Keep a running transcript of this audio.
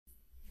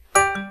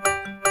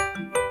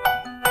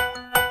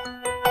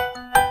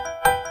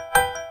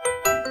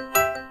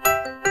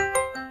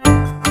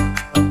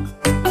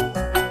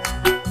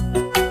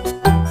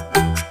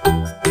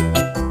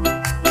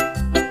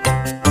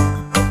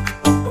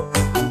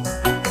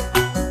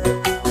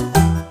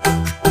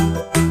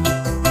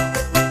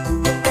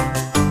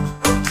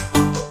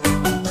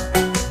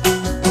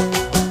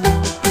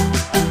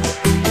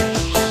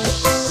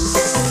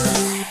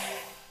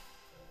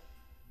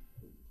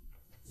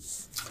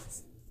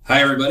Hi,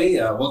 everybody.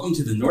 Welcome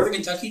to the Northern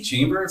Kentucky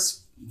Chamber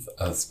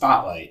of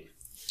Spotlight.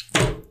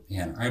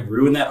 Man, I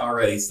ruined that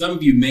already. Some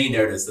of you may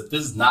notice that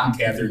this is not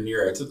Catherine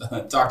Nero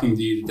talking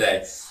to you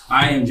today.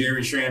 I am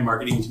Jeremy Schran,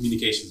 Marketing and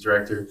Communications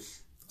Director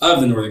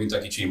of the Northern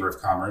Kentucky Chamber of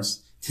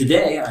Commerce.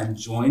 Today, I'm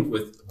joined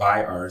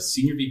by our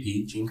Senior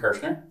VP, Gene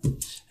Kirshner.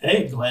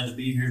 Hey, glad to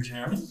be here,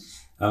 Jeremy.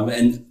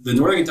 And the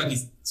Northern Kentucky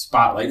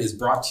Spotlight is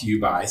brought to you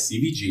by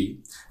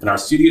CVG and our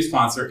studio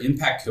sponsor,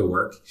 Impact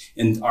Cowork.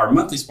 And our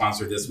monthly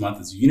sponsor this month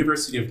is the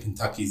University of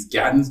Kentucky's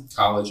Gatton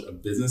College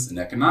of Business and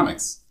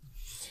Economics.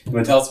 You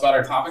want to tell us about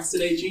our topics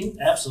today, Gene?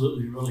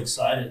 Absolutely. Really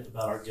excited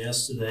about our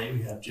guest today.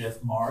 We have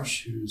Jeff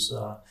Marsh, who's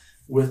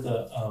with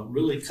a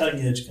really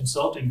cutting-edge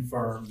consulting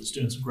firm that's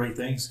doing some great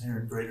things here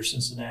in Greater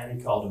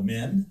Cincinnati called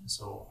Amend.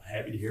 So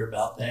happy to hear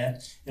about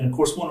that. And of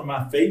course, one of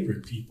my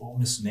favorite people,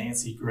 Miss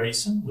Nancy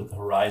Grayson with the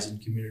Horizon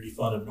Community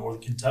Fund of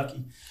Northern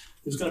Kentucky,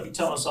 who's going to be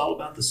telling us all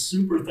about the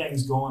super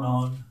things going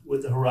on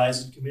with the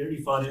Horizon Community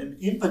Fund, and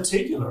in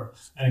particular,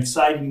 an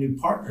exciting new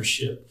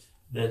partnership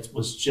that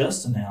was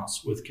just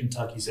announced with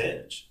Kentucky's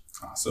Edge.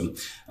 Awesome.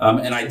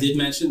 And I did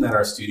mention that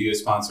our studio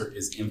sponsor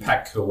is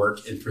Impact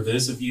Cowork. And for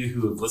those of you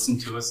who have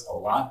listened to us a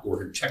lot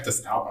or have checked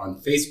us out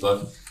on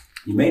Facebook,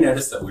 you may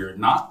notice that we're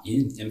not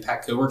in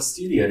Impact Cowork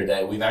studio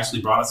today. We've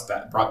actually brought us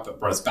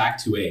back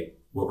to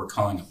what we're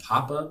calling a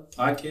pop-up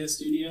podcast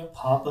studio.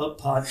 Pop-up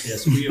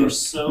podcast. We are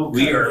so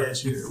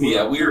cutting-edge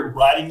here. We're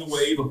riding the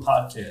wave of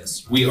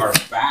podcasts. We are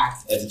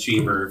back at the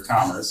Chamber of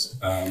Commerce,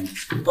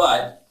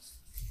 but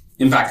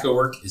Impact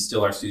Cowork is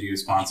still our studio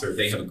sponsor.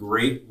 They have a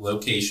great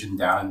location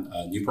down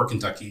in Newport,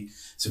 Kentucky.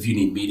 So if you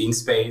need meeting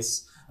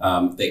space,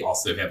 they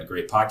also have a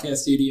great podcast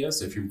studio.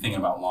 So if you're thinking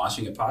about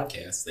launching a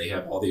podcast, they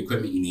have all the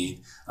equipment you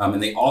need.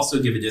 And they also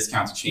give a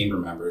discount to chamber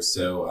members.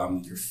 So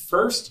your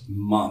first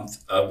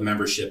month of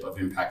membership of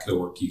Impact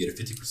Cowork, you get a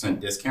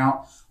 50%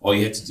 discount. All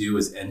you have to do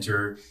is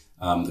enter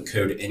the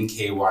code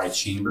NKY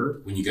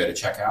Chamber when you go to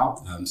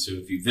checkout. So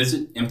if you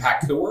visit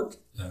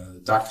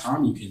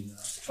impactcowork.com, you can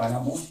find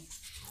out more.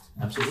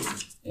 Absolutely.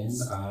 And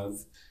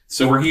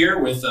so we're here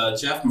with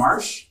Jeff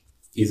Marsh.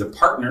 He's a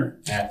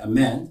partner at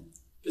Amend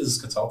Business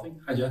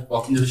Consulting. Hi, Jeff.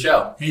 Welcome to the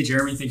show. Hey,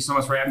 Jeremy. Thanks so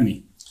much for having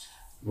me.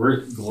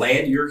 We're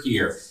glad you're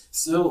here.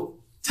 So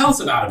tell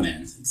us about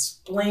Amend.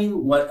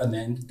 Explain what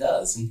Amend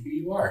does and who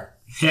you are.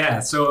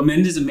 Yeah, so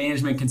Amend is a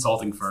management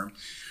consulting firm,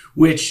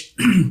 which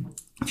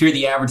if you're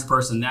the average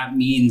person, that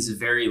means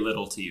very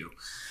little to you.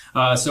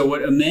 So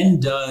what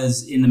Amend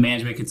does in the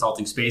management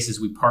consulting space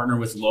is we partner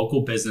with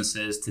local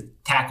businesses to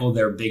tackle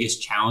their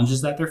biggest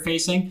challenges that they're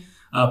facing,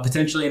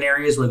 potentially in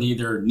areas where they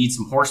either need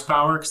some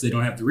horsepower because they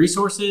don't have the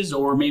resources,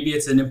 or maybe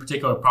it's in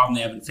particular problem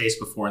they haven't faced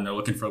before and they're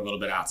looking for a little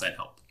bit of outside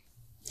help.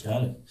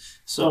 Got it.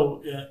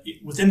 So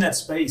within that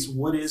space,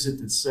 what is it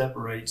that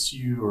separates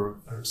you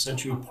or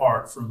sets you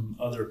apart from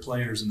other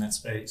players in that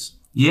space?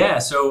 Yeah,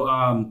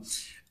 so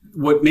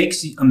what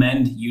makes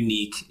Amend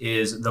unique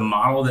is the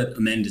model that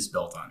Amend is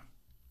built on.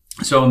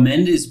 So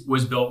Amend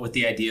was built with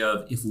the idea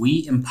of if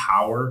we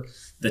empower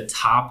the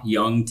top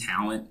young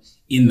talent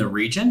in the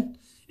region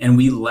and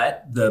we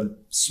let the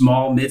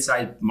small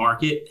mid-sized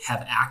market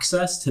have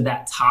access to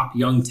that top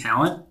young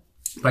talent,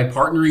 by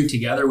partnering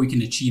together, we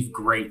can achieve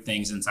great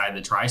things inside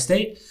the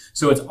tri-state.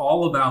 So it's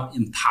all about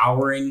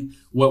empowering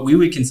what we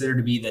would consider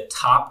to be the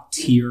top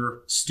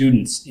tier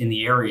students in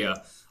the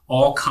area,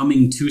 all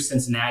coming to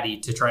Cincinnati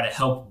to try to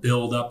help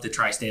build up the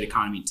tri-state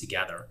economy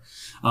together.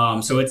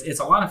 So it's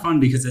a lot of fun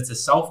because it's a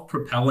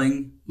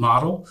self-propelling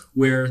model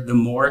where the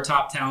more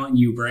top talent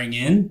you bring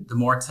in, the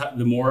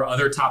more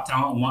other top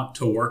talent want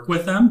to work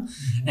with them.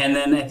 Mm-hmm. And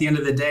then at the end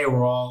of the day,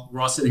 we're all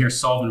sitting here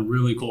solving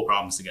really cool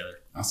problems together.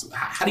 Awesome.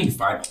 How do you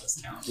find all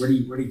this talent? Where do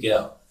you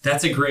go?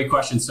 That's a great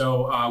question.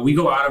 So we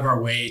go out of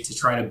our way to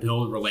try to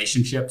build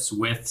relationships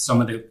with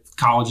some of the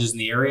colleges in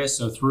the area.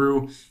 So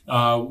through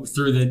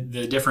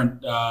the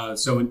different,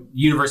 so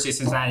University of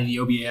Cincinnati, the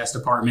OBAS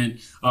department,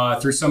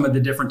 through some of the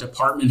different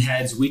department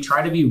heads, we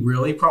try to be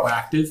really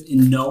proactive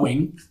in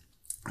knowing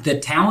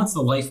that talent's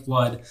the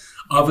lifeblood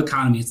of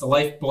economy. It's the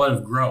lifeblood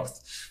of growth.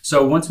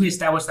 So once we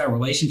establish that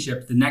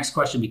relationship, the next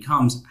question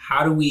becomes,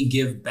 how do we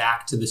give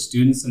back to the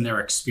students and their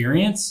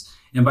experience?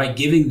 And by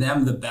giving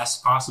them the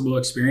best possible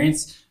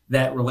experience,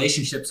 that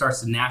relationship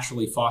starts to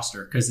naturally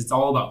foster because it's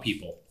all about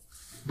people.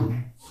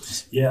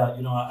 Yeah,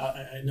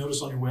 I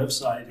noticed on your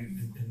website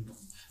in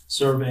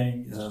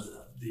surveying the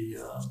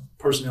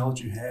personnel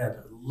that you had,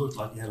 it looked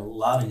like you had a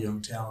lot of young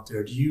talent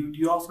there. Do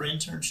you offer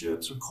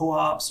internships or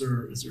co-ops,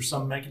 or is there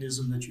some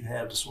mechanism that you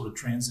have to sort of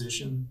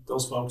transition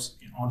those folks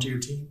onto your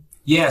team?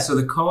 Yeah, so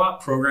the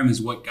co-op program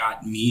is what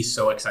got me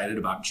so excited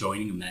about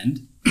joining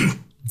Amend.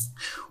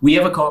 We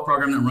have a co-op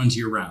program that runs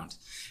year-round.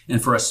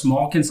 And for a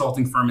small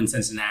consulting firm in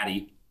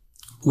Cincinnati,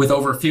 with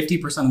over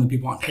 50% of the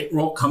people on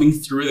payroll coming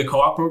through the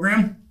co-op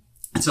program,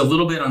 it's a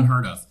little bit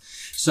unheard of.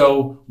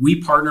 So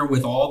we partner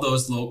with all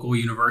those local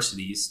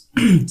universities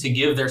to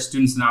give their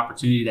students an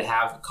opportunity to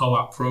have a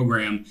co-op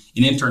program,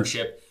 an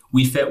internship.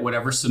 We fit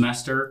whatever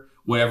semester,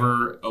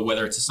 whether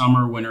it's a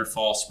summer, winter,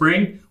 fall,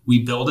 spring,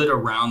 we build it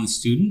around the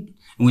student.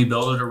 and we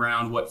build it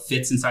around what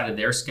fits inside of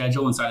their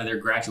schedule, inside of their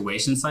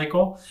graduation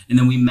cycle, and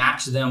then we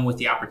match them with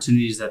the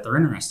opportunities that they're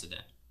interested in.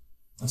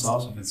 That's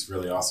awesome. That's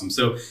really awesome.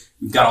 So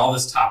we've got all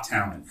this top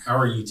talent. How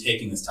are you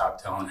taking this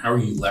top talent? How are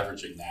you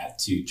leveraging that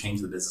to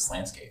change the business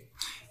landscape?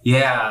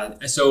 Yeah.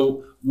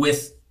 So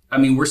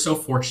we're so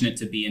fortunate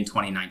to be in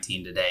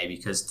 2019 today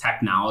because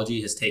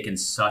technology has taken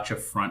such a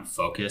front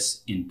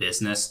focus in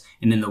business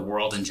and in the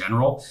world in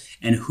general.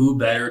 And who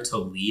better to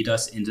lead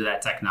us into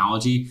that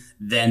technology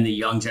than the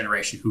young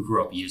generation who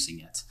grew up using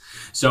it?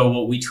 So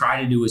what we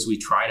try to do is we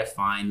try to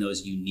find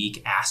those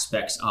unique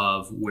aspects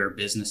of where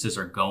businesses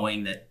are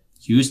going that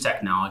use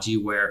technology,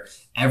 where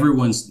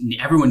everyone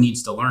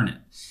needs to learn it.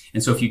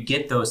 And so if you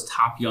get those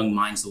top young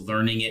minds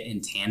learning it in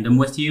tandem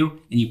with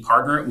you and you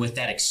partner it with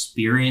that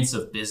experience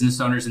of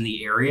business owners in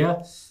the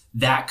area,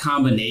 that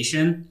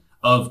combination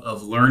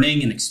of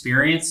learning and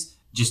experience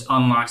just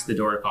unlocks the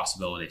door to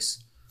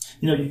possibilities.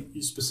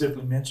 You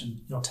specifically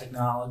mentioned,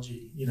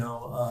 technology,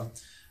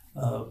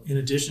 in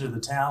addition to the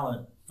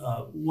talent,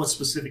 what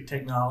specific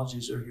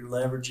technologies are you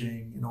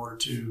leveraging in order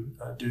to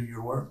do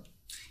your work?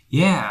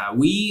 Yeah,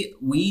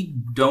 we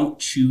don't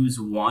choose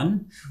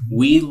one.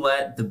 We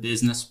let the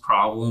business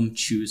problem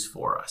choose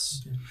for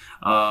us.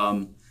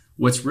 Okay.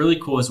 What's really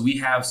cool is we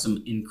have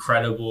some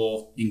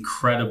incredible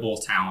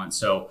talent.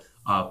 So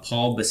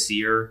Paul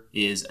Basir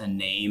is a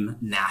name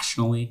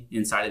nationally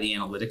inside of the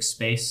analytics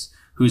space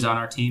who's on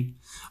our team.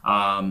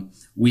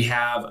 We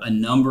have a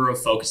number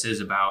of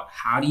focuses about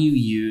how do you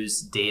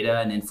use data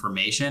and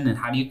information and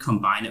how do you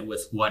combine it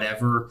with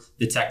whatever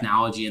the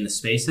technology in the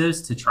space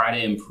is to try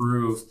to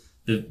improve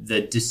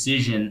the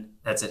decision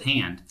that's at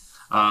hand.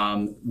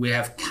 We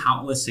have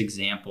countless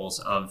examples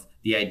of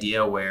the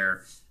idea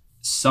where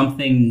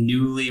something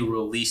newly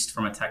released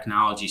from a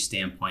technology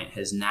standpoint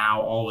has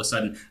now all of a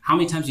sudden, how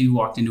many times have you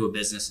walked into a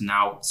business and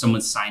now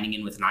someone's signing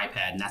in with an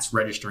iPad and that's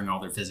registering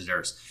all their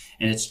visitors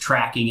and it's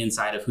tracking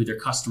inside of who their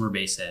customer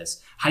base is?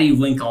 How do you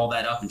link all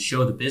that up and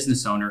show the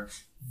business owner,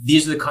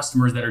 these are the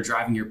customers that are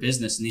driving your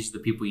business and these are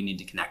the people you need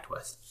to connect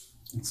with?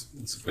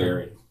 It's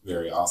very,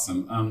 very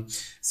awesome.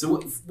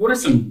 So what are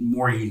some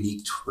more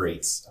unique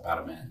traits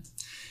about Amend?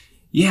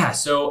 Yeah,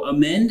 so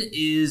Amend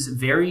is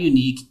very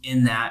unique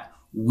in that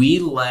we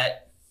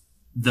let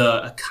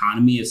the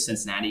economy of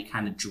Cincinnati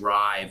kind of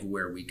drive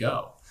where we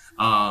go.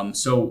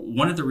 So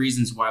one of the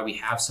reasons why we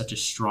have such a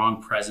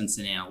strong presence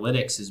in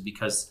analytics is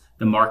because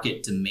the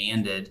market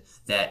demanded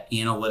that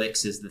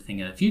analytics is the thing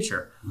of the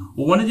future.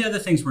 Well, one of the other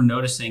things we're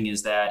noticing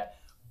is that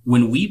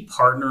when we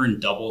partner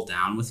and double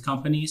down with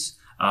companies,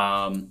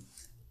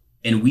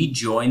 and we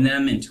join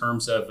them in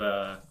terms of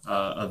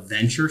a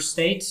venture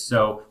state.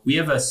 So we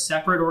have a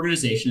separate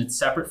organization. It's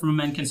separate from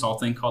Amend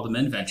Consulting called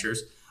Amend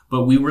Ventures.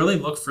 But we really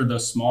look for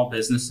those small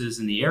businesses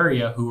in the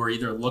area who are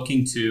either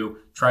looking to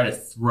try to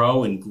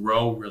throw and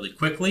grow really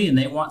quickly, and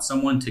they want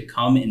someone to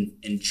come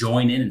and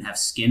join in and have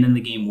skin in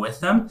the game with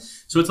them.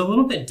 So it's a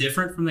little bit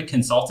different from the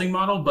consulting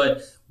model.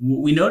 But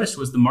what we noticed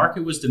was the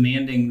market was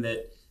demanding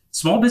that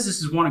small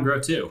businesses want to grow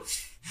too.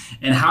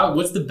 And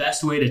what's the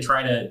best way to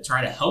try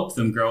to help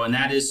them grow? And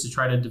that is to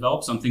try to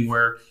develop something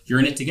where you're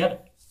in it together.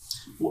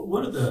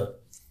 What are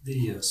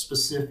the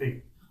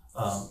specific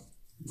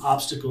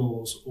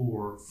obstacles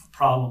or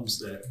problems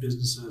that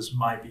businesses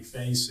might be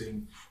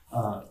facing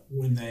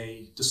when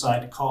they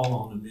decide to call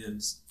on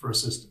Amend for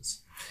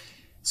assistance?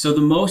 So the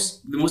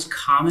most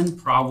common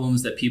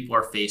problems that people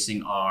are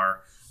facing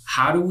are,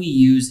 how do we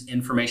use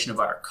information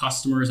about our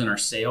customers and our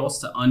sales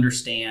to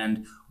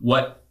understand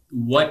what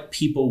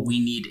people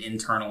we need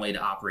internally to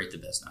operate the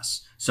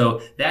business?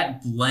 So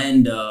that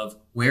blend of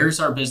where's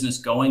our business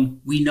going?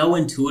 We know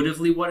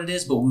intuitively what it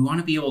is, but we want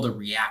to be able to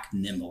react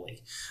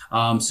nimbly.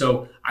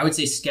 So I would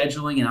say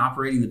scheduling and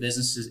operating the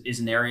business is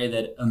an area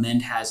that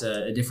Amend has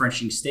a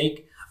differentiating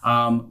stake.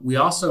 We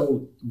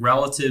also,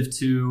 relative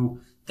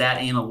to that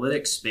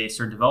analytics space,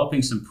 are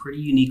developing some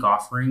pretty unique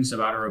offerings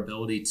about our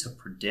ability to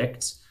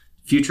predict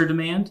future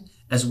demand,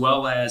 as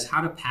well as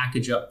how to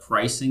package up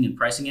pricing and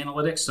pricing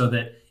analytics so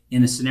that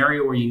in a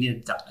scenario where you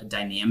need a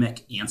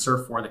dynamic answer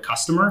for the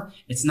customer,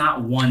 it's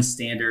not one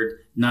standard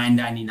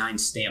 $9.99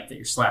 stamp that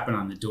you're slapping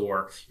on the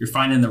door. You're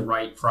finding the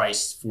right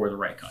price for the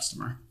right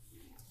customer.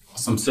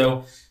 Awesome.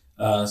 So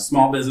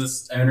small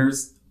business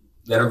owners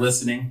that are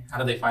listening, how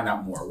do they find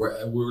out more?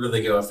 Where do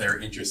they go if they're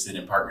interested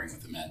in partnering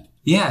with Amend?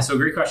 Yeah, so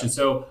great question.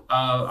 So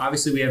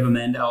obviously we have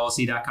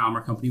amendllc.com,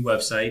 our company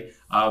website,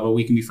 but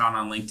we can be found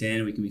on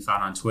LinkedIn, we can be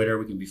found on Twitter,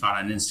 we can be found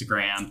on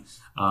Instagram.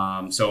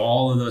 So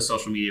all of those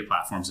social media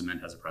platforms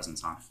Amend has a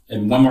presence on.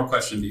 And one more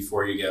question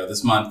before you go.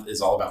 This month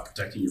is all about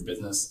protecting your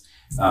business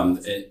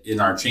in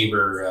our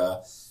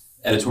chamber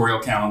editorial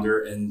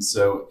calendar. And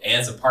so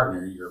as a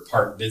partner, you're a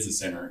part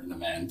business owner in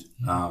Amend.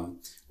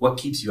 What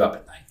keeps you up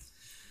at night?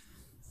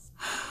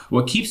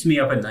 What keeps me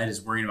up at night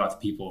is worrying about the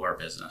people of our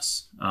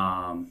business.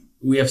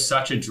 We have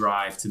such a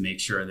drive to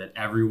make sure that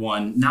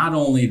everyone, not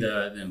only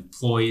the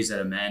employees at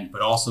Amend, but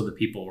also the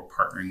people we're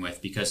partnering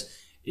with, because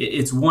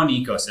it's one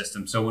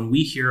ecosystem. So when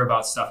we hear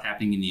about stuff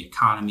happening in the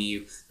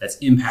economy that's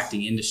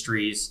impacting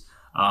industries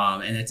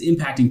and it's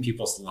impacting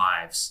people's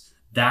lives,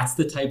 That's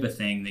the type of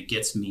thing that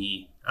gets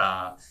me,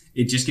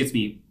 it just gets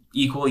me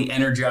equally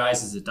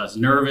energized as it does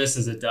nervous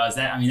as it does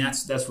that. I mean,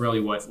 that's really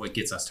what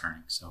gets us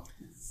turning. So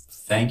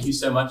thank you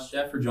so much,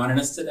 Jeff, for joining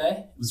us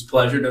today. It was a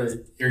pleasure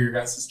to hear your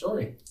guys'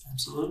 story.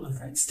 Absolutely. All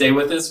right, stay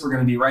with us. We're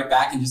going to be right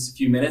back in just a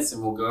few minutes,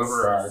 and we'll go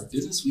over our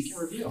Business Week in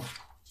Review.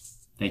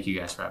 Thank you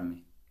guys for having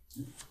me.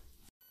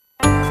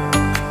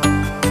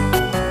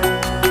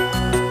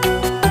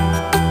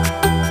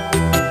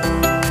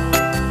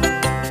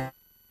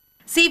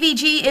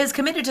 CVG is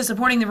committed to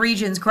supporting the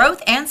region's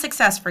growth and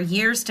success for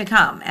years to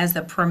come. As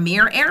the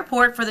premier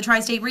airport for the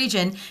tri-state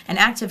region, an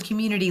active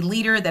community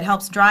leader that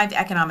helps drive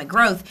economic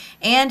growth,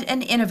 and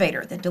an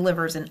innovator that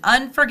delivers an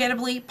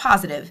unforgettably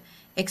positive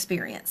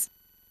experience.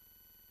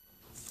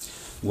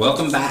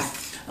 Welcome back.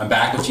 I'm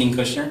back with Gene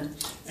Kushner.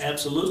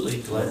 Absolutely.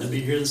 Glad to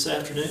be here this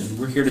afternoon.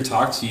 We're here to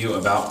talk to you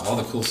about all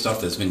the cool stuff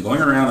that's been going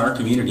around our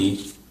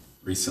community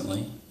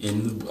recently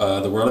in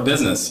the world of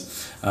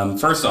business.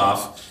 First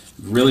off,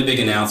 really big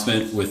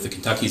announcement with the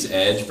Kentucky's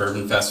Edge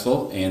Bourbon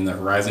Festival and the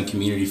Horizon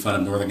Community Fund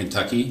of Northern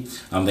Kentucky.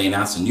 They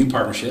announced a new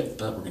partnership,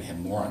 but we're going to have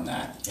more on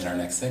that in our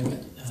next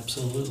segment.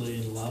 Absolutely.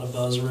 And a lot of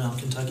buzz around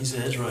Kentucky's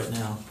Edge right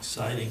now.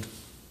 Exciting.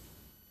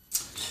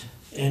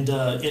 And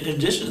in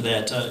addition to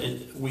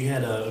that, we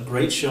had a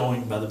great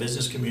showing by the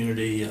business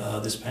community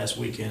this past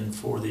weekend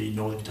for the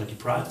Northern Kentucky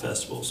Pride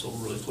Festival, so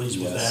we're really pleased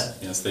with that.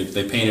 Yes, they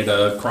painted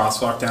a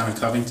crosswalk down in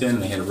Covington,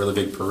 and they had a really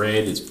big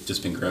parade. It's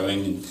just been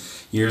growing in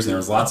years, and there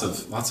was lots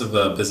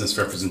of business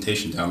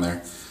representation down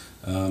there.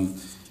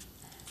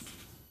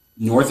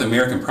 North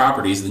American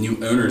Properties, the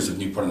new owners of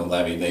Newport on the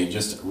Levee, they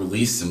just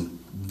released some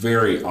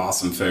very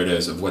awesome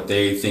photos of what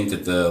they think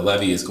that the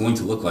levee is going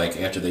to look like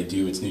after they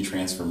do its new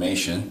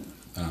transformation.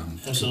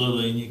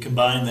 Absolutely, and you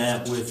combine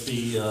that with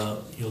the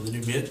the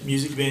new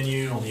music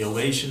venue on the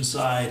Ovation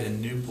side,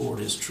 and Newport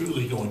is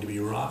truly going to be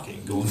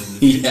rocking going into the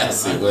future.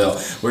 Yes, right? it will.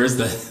 Where's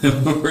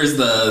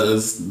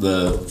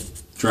the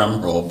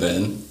drum roll,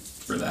 Ben,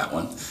 for that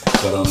one?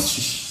 But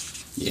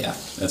yeah,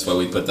 that's why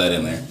we put that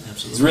in there.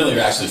 Absolutely. It's really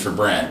actually for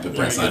Brent, but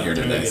Brent's There you not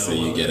go, here there today, you go. so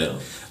you Well, get you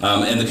it.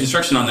 know. And the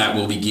construction on that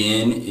will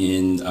begin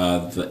in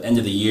the end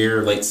of the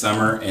year, late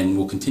summer, and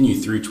will continue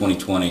through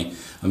 2020.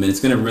 I mean,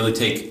 it's going to really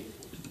take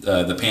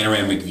the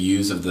panoramic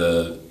views of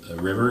the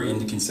river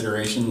into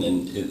consideration,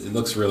 and it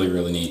looks really,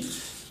 really neat.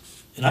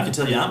 And I can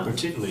tell you, I'm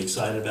particularly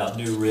excited about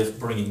New Riff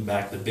bringing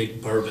back the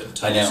big bourbon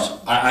toast. I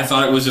know. I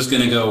thought it was just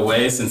going to go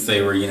away since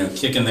they were,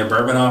 kicking their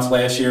bourbon off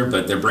last year,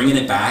 but they're bringing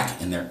it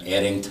back and they're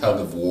adding Tug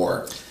of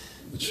War,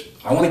 which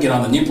I want to get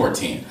on the Newport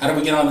team. How do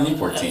we get on the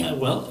Newport team?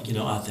 Well,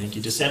 I think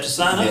you just have to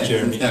sign up,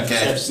 Jeremy. You Okay.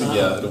 just have to sign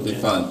Yeah, up. it'll be Yeah.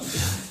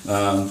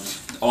 fun.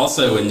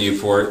 Also in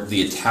Newport,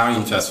 the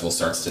Italian Festival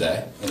starts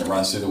today, and it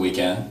runs through the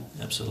weekend.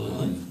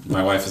 Absolutely.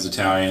 My wife is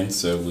Italian,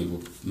 so we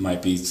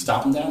might be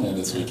stopping down there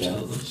this weekend.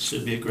 Absolutely.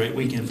 Should be a great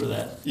weekend for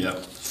that.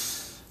 Yep.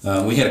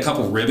 We had a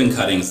couple ribbon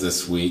cuttings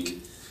this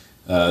week.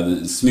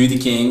 The Smoothie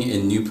King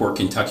in Newport,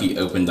 Kentucky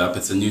opened up.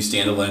 It's a new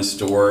standalone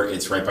store.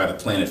 It's right by the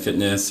Planet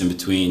Fitness in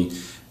between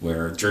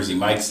where Jersey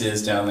Mike's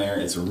is down there.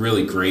 It's a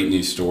really great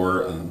new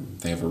store.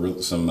 They have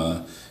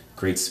some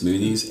great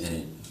smoothies,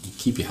 and it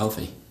keep you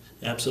healthy.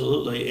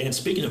 Absolutely. And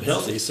speaking of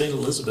healthy, St.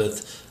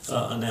 Elizabeth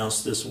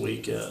announced this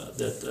week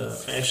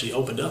that actually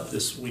opened up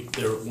this week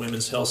their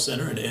Women's Health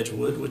Center in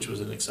Edgewood, which was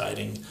an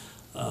exciting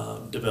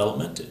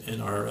development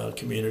in our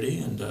community,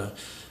 and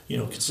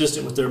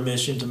consistent with their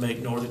mission to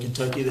make Northern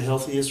Kentucky the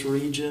healthiest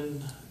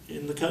region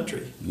in the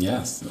country.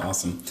 Yes,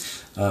 awesome.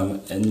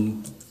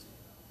 And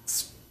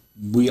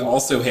we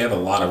also have a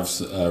lot of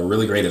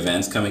really great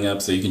events coming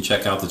up, so you can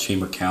check out the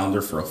Chamber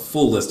calendar for a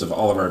full list of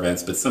all of our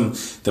events, but some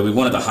that we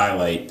wanted to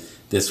highlight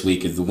this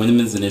week is the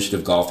Women's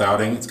Initiative Golf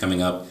Outing. It's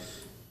coming up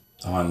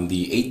on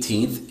the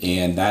 18th,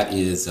 and that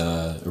is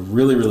a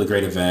really, really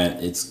great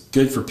event. It's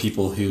good for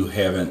people who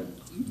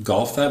haven't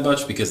golfed that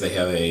much because they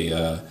have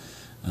a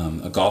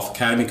golf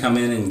academy come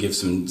in and give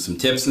some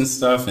tips and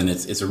stuff, and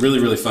it's a really,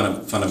 really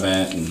fun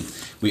event, and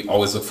we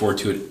always look forward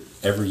to it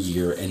every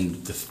year. And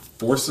the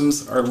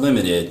foursomes are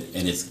limited,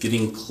 and it's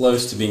getting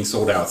close to being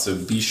sold out, so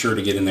be sure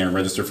to get in there and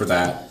register for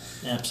that.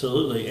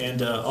 Absolutely,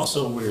 and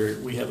also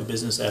we have a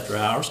business after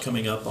hours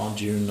coming up on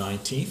June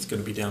 19th. Going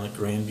to be down at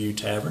Grandview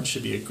Tavern.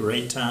 Should be a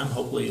great time.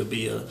 Hopefully, it'll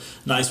be a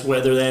nice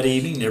weather that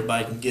evening.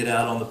 Everybody can get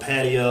out on the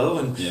patio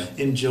and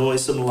enjoy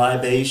some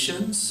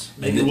libations.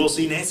 Maybe we'll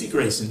see Nancy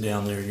Grayson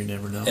down there. You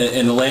never know.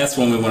 And the last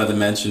one we wanted to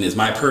mention is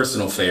my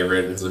personal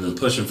favorite, because I've been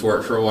pushing for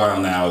it for a while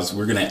now. Is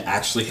we're going to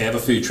actually have a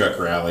food truck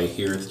rally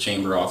here at the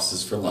Chamber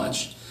offices for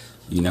lunch.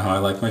 You know how I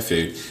like my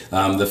food.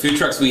 The food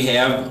trucks we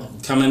have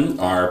coming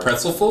are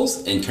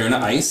Pretzelfuls and Kona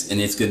Ice, and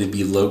it's going to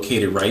be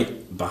located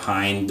right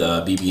behind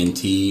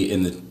BB&T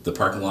in the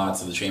parking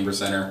lots of the Chamber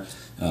Center.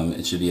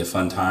 It should be a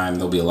fun time.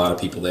 There'll be a lot of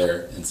people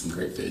there and some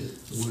great food.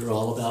 We're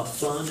all about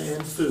fun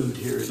and food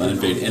here at Fun and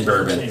food and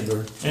bourbon.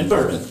 Chamber. And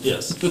bourbon,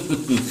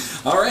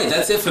 yes. All right,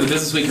 that's it for the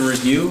Business Week in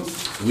Review.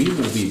 We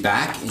will be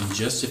back in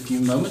just a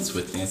few moments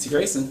with Nancy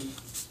Grayson.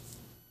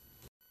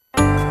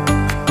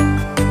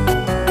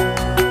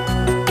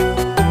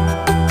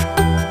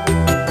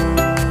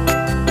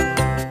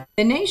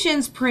 The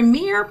nation's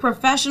premier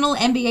professional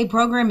MBA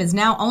program is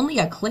now only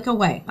a click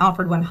away,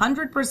 offered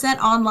 100%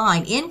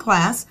 online, in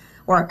class,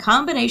 or a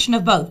combination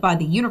of both by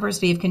the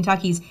University of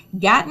Kentucky's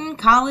Gatton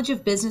College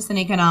of Business and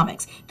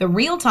Economics. The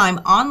real-time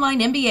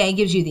online MBA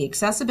gives you the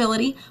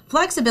accessibility,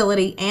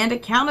 flexibility, and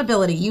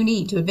accountability you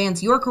need to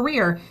advance your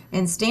career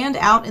and stand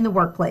out in the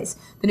workplace.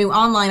 The new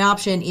online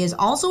option is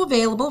also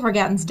available for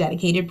Gatton's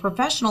dedicated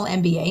professional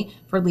MBA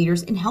for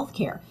leaders in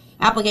healthcare.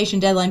 Application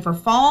deadline for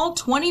fall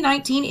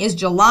 2019 is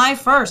July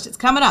 1st. It's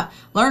coming up.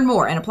 Learn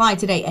more and apply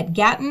today at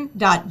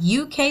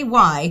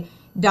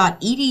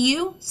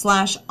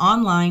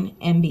gatton.uky.edu/online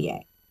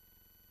MBA.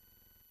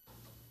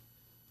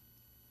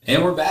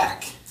 And we're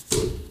back.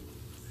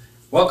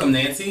 Welcome,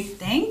 Nancy.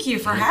 Thank you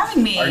for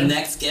having me. Our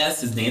next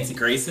guest is Nancy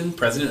Grayson,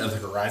 president of the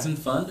Horizon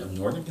Fund of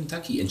Northern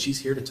Kentucky, and she's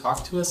here to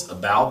talk to us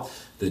about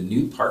the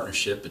new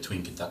partnership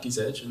between Kentucky's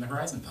Edge and the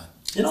Horizon Fund.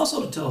 And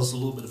also to tell us a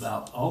little bit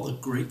about all the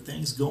great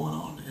things going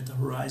on at the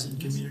Horizon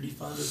Community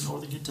Fund of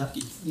Northern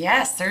Kentucky.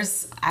 Yes,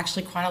 there's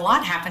actually quite a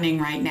lot happening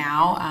right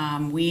now.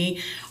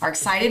 We are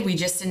excited. We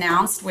just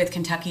announced with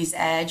Kentucky's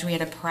Edge, we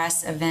had a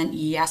press event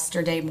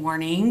yesterday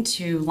morning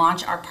to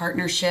launch our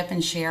partnership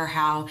and share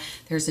how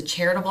there's a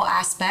charitable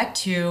aspect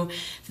to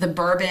the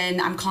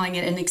Bourbon. I'm calling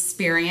it an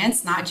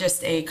experience, not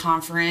just a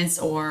conference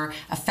or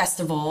a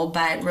festival,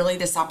 but really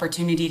this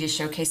opportunity to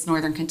showcase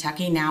Northern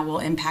Kentucky now will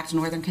impact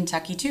Northern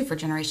Kentucky too for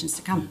generations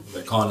to come.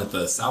 They're calling it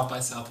the South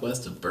by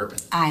Southwest of Bourbon.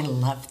 I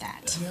love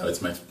that. You know,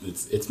 it's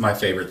my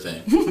favorite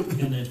thing.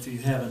 And if you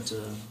haven't,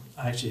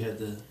 I actually had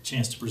the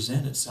chance to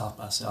present at South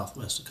by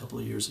Southwest a couple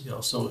of years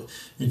ago. So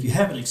if you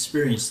haven't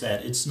experienced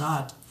that, it is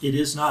not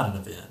an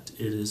event.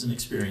 It is an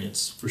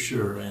experience for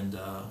sure, and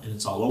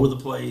it's all over the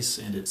place,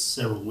 and it's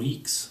several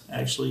weeks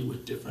actually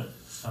with different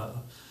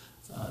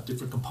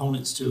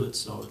components to it.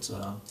 So it's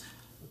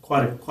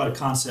quite a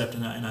concept,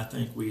 and I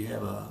think we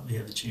have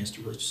the chance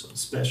to really do something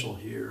special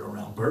here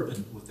around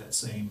Bourbon with that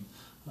same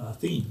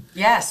theme.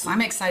 Yes,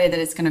 I'm excited that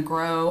it's going to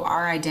grow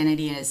our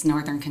identity as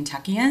Northern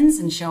Kentuckians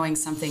and showing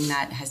something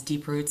that has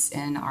deep roots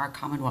in our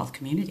Commonwealth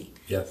community.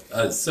 Yes.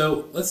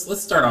 So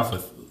let's start off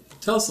with,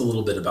 tell us a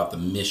little bit about the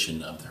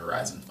mission of the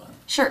Horizon Fund.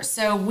 Sure.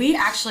 So we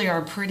actually are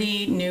a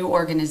pretty new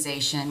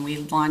organization. We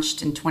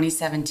launched in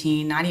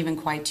 2017, not even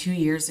quite 2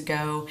 years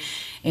ago,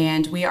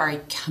 and we are a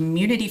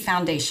community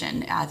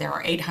foundation. There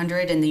are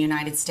 800 in the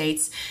United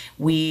States.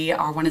 We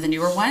are one of the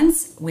newer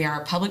ones. We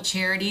are a public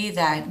charity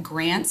that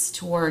grants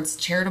towards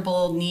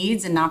charitable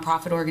needs and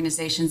nonprofit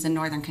organizations in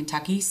Northern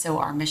Kentucky. So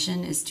our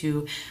mission is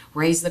to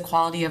raise the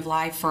quality of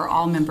life for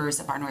all members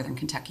of our Northern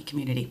Kentucky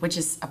community, which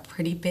is a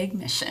pretty big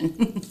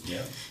mission.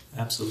 Yeah.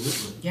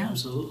 Absolutely. Yeah.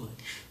 Absolutely.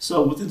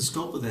 So within the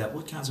scope of that,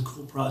 what kinds of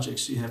cool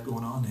projects do you have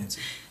going on,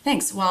 Nancy?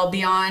 Thanks. Well,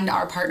 beyond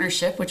our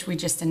partnership, which we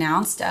just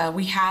announced,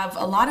 we have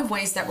a lot of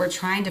ways that we're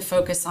trying to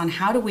focus on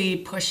how do we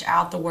push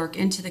out the work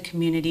into the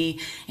community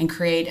and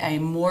create a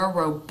more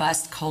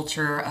robust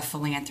culture of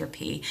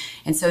philanthropy.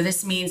 And so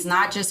this means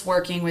not just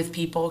working with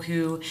people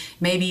who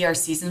maybe are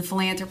seasoned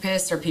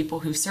philanthropists or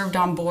people who've served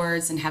on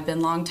boards and have been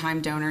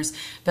longtime donors,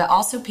 but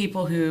also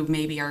people who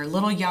maybe are a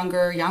little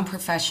younger, young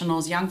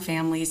professionals, young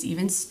families,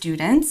 even students.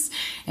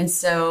 And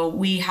so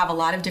we have a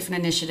lot of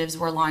different initiatives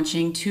we're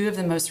launching. Two of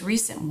the most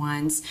recent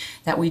ones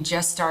that we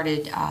just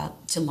started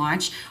to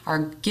launch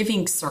are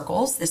giving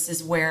circles. This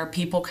is where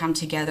people come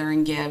together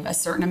and give a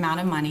certain amount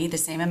of money, the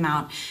same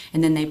amount,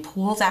 and then they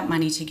pool that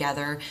money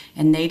together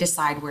and they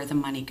decide where the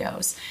money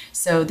goes.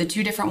 So the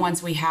two different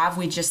ones we have,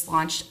 we just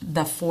launched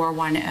the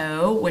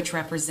 410, which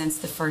represents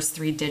the first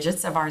 3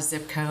 digits of our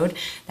zip code.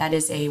 That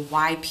is a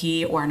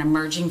YP, or an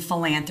emerging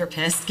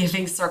philanthropist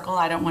giving circle.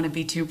 I don't want to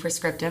be too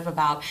prescriptive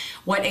about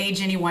what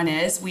age anyone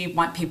is. We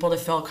want people to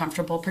feel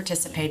comfortable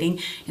participating,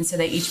 and so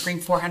they each bring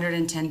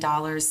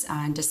 $410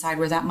 and decide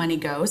where that money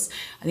goes.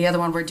 The other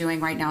one we're doing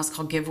right now is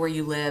called Give Where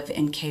You Live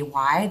in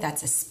KY.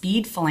 That's a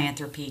speed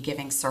philanthropy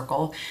giving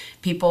circle.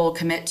 People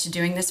commit to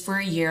doing this for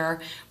a year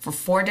for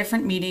 4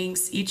 different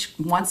meetings, each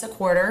once a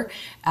quarter.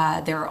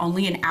 They're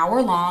only an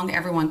hour long.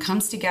 Everyone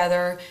comes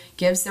together,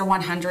 gives their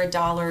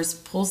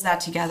 $100, pulls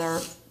that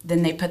together.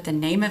 Then they put the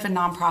name of a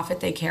nonprofit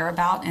they care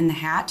about in the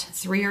hat.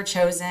 3 are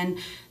chosen.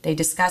 They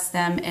discuss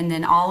them, and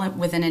then all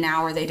within an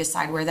hour, they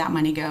decide where that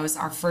money goes.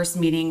 Our first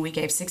meeting, we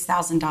gave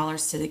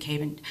 $6,000 to the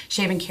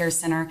Shave and Care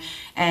Center,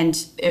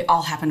 and it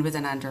all happened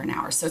within under an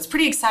hour. So it's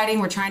pretty exciting.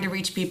 We're trying to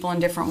reach people in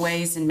different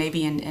ways and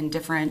maybe in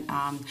different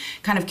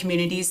kind of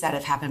communities that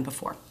have happened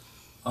before.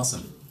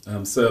 Awesome.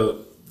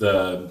 So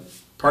the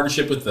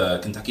partnership with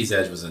Kentucky's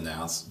Edge was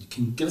announced.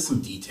 Can you give us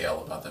some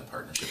detail about that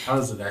partnership? How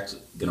is it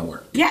actually going to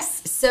work?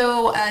 Yes.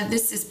 So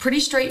this is pretty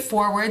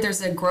straightforward.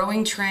 There's a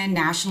growing trend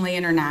nationally,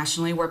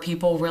 internationally, where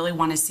people really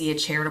want to see a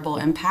charitable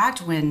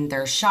impact when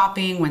they're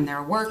shopping, when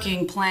they're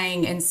working,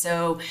 playing. And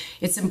so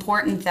it's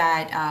important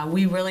that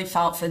we really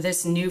felt for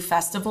this new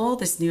festival,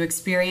 this new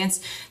experience,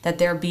 that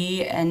there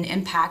be an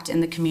impact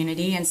in the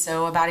community. And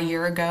so about a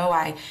year ago,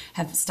 I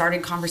have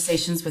started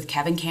conversations with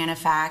Kevin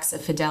Canifax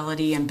of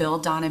Fidelity and Bill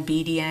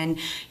Donabedian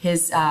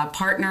his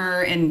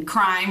partner in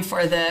crime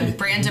for the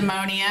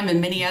Brandemonium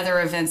and many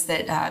other events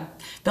that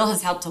Bill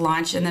has helped to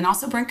launch. And then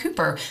also Brent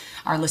Cooper,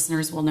 our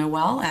listeners will know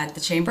well, at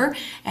the Chamber.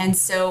 And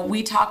so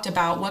we talked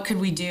about what could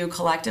we do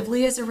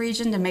collectively as a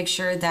region to make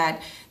sure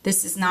that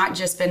this is not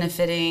just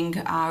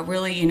benefiting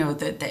really,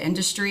 the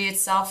industry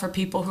itself for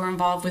people who are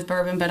involved with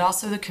bourbon, but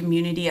also the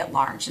community at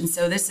large. And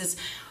so this is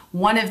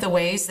one of the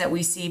ways that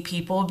we see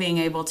people being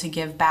able to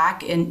give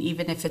back, and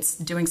even if it's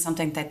doing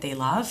something that they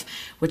love,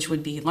 which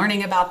would be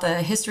learning about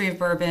the history of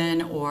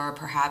bourbon, or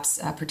perhaps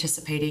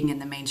participating in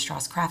the Maine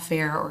Straws Craft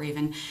Fair, or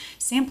even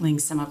sampling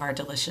some of our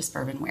delicious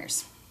bourbon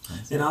wares.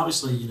 And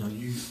obviously,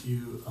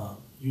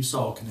 you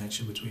saw a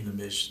connection between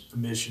the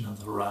mission of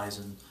the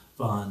Horizon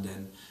Fund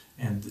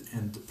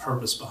and the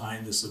purpose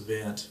behind this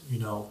event.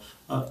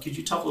 Could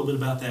you talk a little bit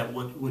about that?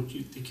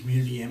 The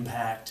community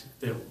impact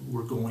that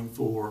we're going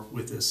for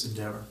with this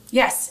endeavor?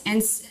 Yes,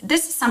 and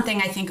this is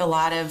something I think a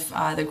lot of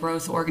the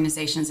growth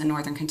organizations in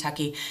Northern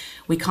Kentucky,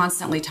 we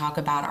constantly talk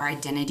about our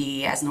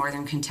identity as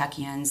Northern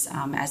Kentuckians,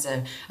 as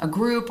a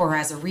group or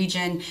as a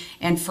region.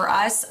 And for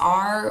us,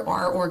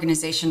 our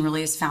organization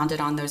really is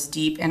founded on those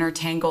deep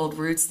intertangled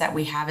roots that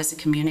we have as a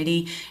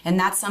community. And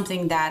that's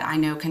something that I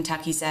know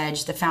Kentucky's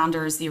Edge, the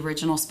founders, the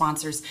original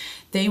sponsors,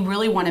 they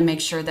really want to make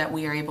sure that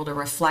we are able to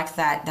reflect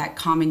that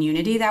common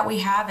unity that we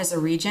have as a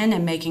region,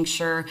 and making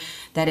sure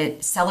that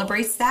it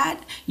celebrates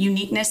that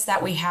uniqueness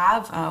that we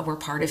have. We're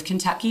part of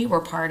Kentucky, we're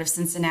part of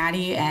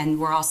Cincinnati, and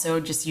we're also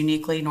just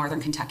uniquely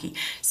Northern Kentucky.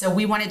 So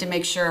we wanted to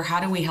make sure, how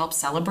do we help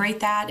celebrate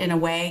that in a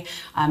way?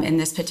 In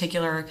this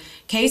particular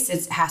case,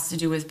 it has to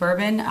do with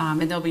bourbon,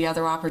 and there'll be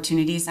other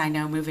opportunities, I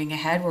know, moving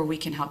ahead where we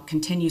can help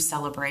continue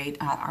celebrate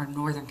our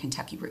Northern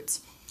Kentucky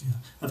roots. Yeah,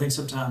 I think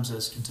sometimes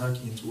as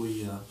Kentuckians,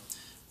 we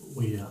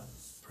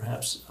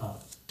perhaps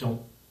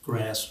don't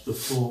grasp the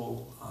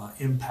full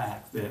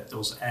impact that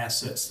those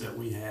assets that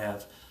we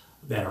have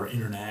that are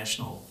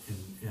international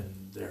in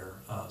their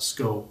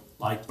scope,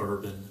 like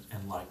bourbon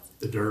and like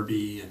the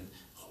Derby and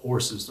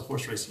horses, the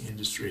horse racing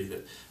industry,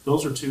 that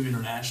those are two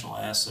international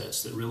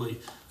assets that really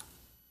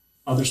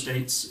other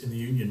states in the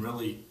Union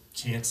really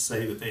can't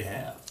say that they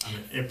have.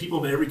 I mean,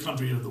 people in every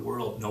country of the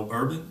world know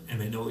bourbon, and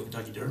they know the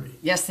Kentucky Derby.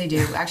 Yes, they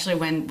do. Actually,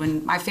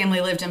 when my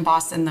family lived in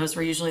Boston, those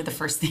were usually the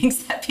first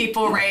things that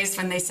people raised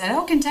when they said,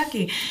 "Oh,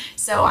 Kentucky."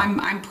 So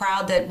I'm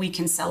proud that we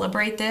can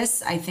celebrate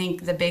this. I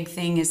think the big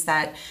thing is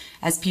that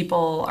as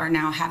people are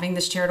now having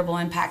this charitable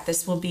impact,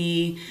 this will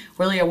be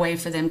really a way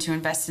for them to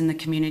invest in the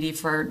community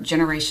for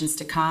generations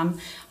to come.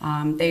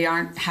 They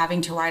aren't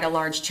having to write a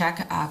large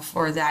check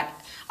for that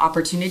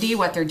opportunity.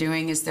 What they're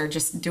doing is they're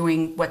just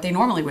doing what they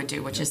normally would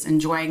do, which is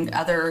enjoying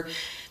other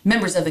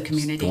members of the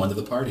community. Just going to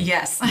the party.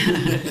 Yes.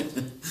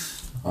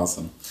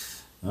 Awesome.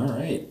 All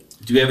right.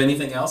 Do we have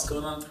anything else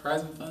going on at the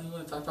Horizon Fund you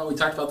want to talk about? We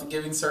talked about the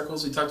giving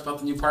circles. We talked about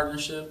the new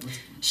partnership.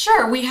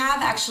 Sure. We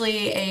have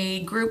actually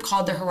a group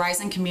called the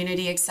Horizon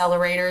Community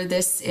Accelerator.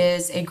 This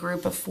is a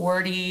group of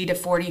 40 to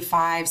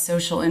 45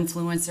 social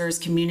influencers,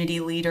 community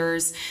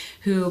leaders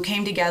who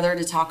came together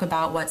to talk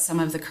about what some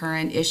of the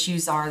current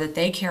issues are that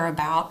they care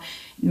about.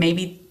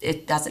 Maybe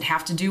it doesn't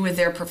have to do with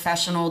their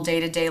professional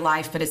day-to-day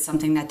life, but it's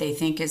something that they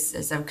think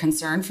is of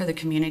concern for the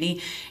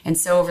community. And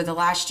so over the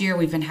last year,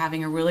 we've been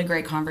having a really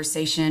great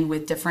conversation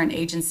with different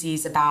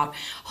agencies about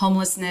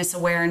homelessness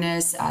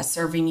awareness,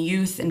 serving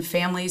youth and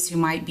families who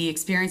might be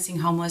experiencing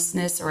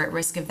homelessness or at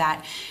risk of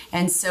that.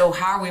 And so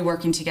how are we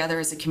working together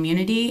as a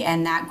community?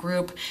 And that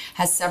group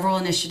has several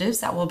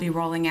initiatives that we'll be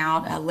rolling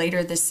out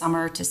later this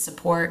summer to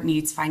support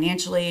needs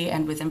financially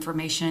and with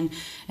information,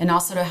 and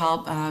also to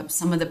help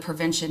some of the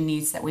prevention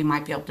needs that we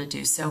might be able to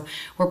do. So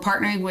we're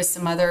partnering with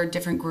some other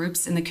different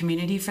groups in the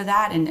community for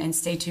that, and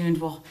stay tuned.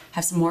 We'll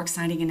have some more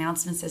exciting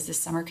announcements as this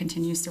summer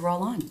continues to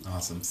roll on.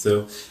 Awesome.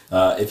 So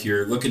if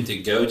you're looking to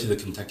go to the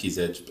Kentucky's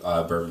Edge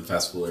Bourbon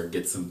Festival or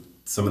get some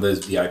of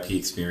those VIP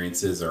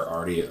experiences are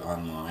already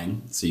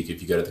online. So if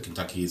you go to the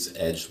Kentucky's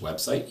Edge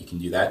website, you can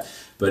do that.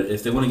 But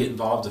if they want to get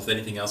involved with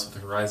anything else with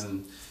the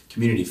Horizon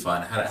Community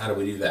Fund, how do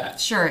we do that?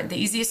 Sure. The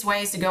easiest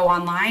way is to go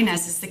online,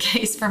 as is the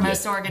case for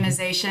most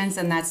organizations,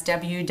 and that's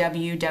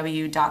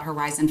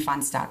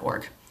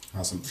www.horizonfunds.org.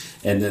 Awesome.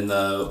 And then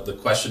the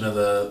question of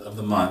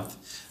the month,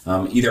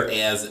 either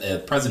as a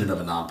president of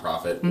a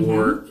nonprofit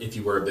or if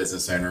you were a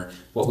business owner,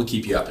 what would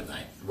keep you up at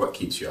night? What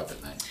keeps you up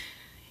at night?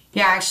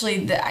 Yeah,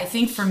 actually, I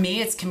think for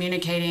me, it's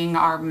communicating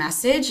our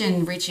message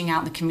and reaching out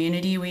in the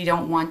community. We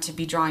don't want to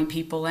be drawing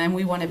people in.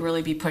 We want to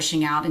really be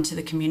pushing out into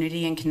the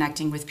community and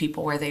connecting with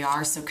people where they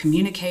are. So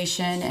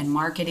communication and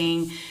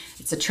marketing,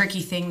 it's a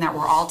tricky thing that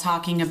we're all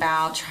talking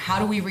about. How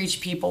do we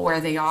reach people where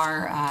they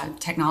are?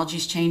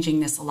 Technology's changing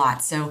this a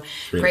lot. So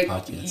great,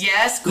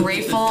 yes,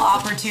 grateful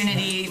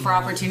opportunities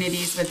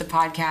with the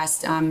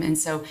podcast. And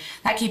so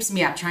that keeps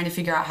me up, trying to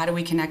figure out how do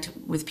we connect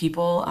with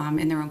people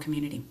in their own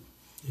community.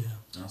 Yeah,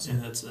 awesome.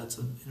 And that's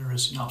an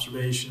interesting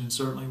observation, and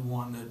certainly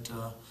one that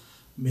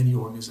many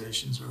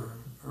organizations are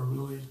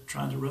really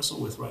trying to wrestle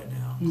with right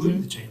now,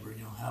 including the Chamber.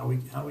 How do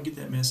we get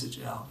that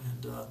message out?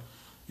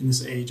 And in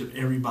this age of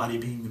everybody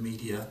being the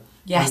media.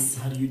 Yes.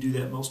 How do you do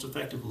that most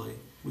effectively?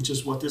 Which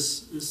is what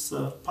this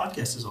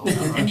podcast is all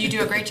about. Right? And you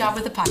do a great job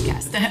with the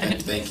podcast.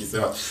 Thank you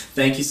so much.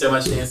 Thank you so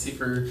much, Nancy,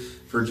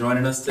 for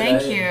joining us today.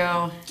 Thank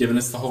you. Giving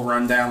us the whole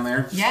rundown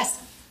there. Yes.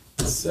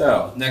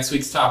 So, next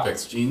week's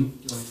topics. Gene,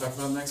 you want to talk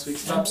about next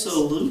week's topics?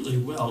 Absolutely.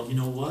 Well, you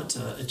know what?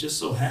 It just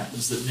so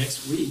happens that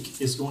next week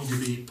is going to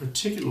be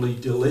particularly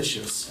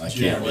delicious. I can't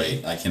Jeremy,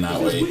 wait. I cannot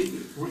because wait.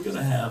 We're going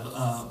to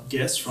have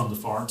guests from the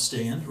Farm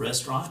Stand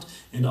restaurant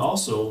and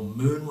also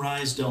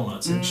Moonrise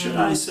Donuts. And should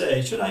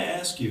I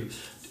ask you,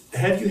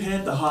 have you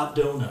had the hot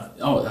donut?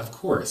 Oh, of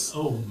course.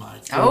 Oh my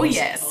goodness. Oh,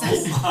 yes.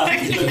 Oh my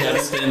You goodness. gotta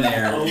spin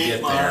there Oh to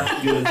get my there.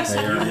 goodness.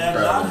 They You are have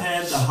incredible. not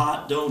had the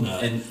hot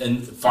donut.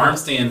 And Farm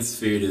Stand's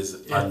food is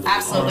unbelievable.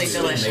 Absolutely They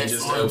delicious.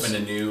 just opened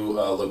a new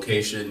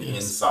location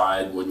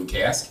inside Wooden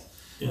Cask,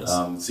 Yes.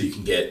 so you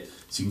can get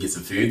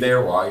some food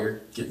there while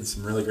you're getting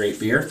some really great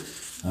beer.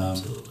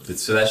 Absolutely.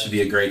 So that should be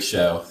a great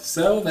show.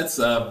 So that's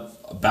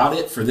about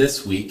it for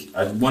this week.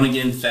 I want to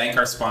again thank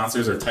our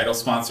sponsors, our title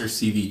sponsor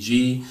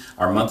CVG,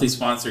 our monthly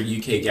sponsor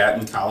UK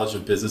Gatton College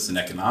of Business and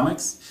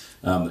Economics,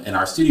 and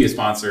our studio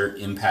sponsor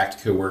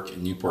Impact Cowork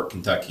in Newport,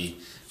 Kentucky.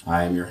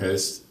 I am your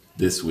host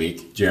this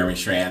week, Jeremy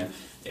Schran,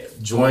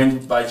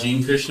 joined by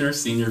Gene Kushner,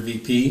 Senior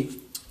VP,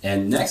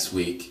 and next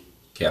week,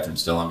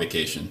 Catherine's still on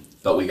vacation,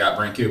 but we got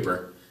Brent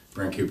Cooper.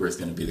 Brent Cooper is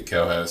going to be the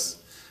co-host.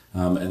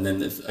 And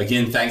then,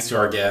 again, thanks to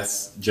our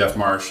guests, Jeff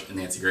Marsh and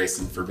Nancy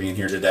Grayson, for being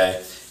here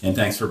today. And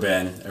thanks for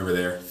Ben over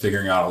there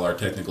figuring out all our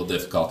technical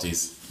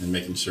difficulties and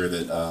making sure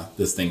that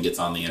this thing gets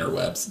on the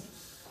interwebs.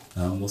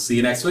 We'll see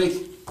you next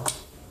week.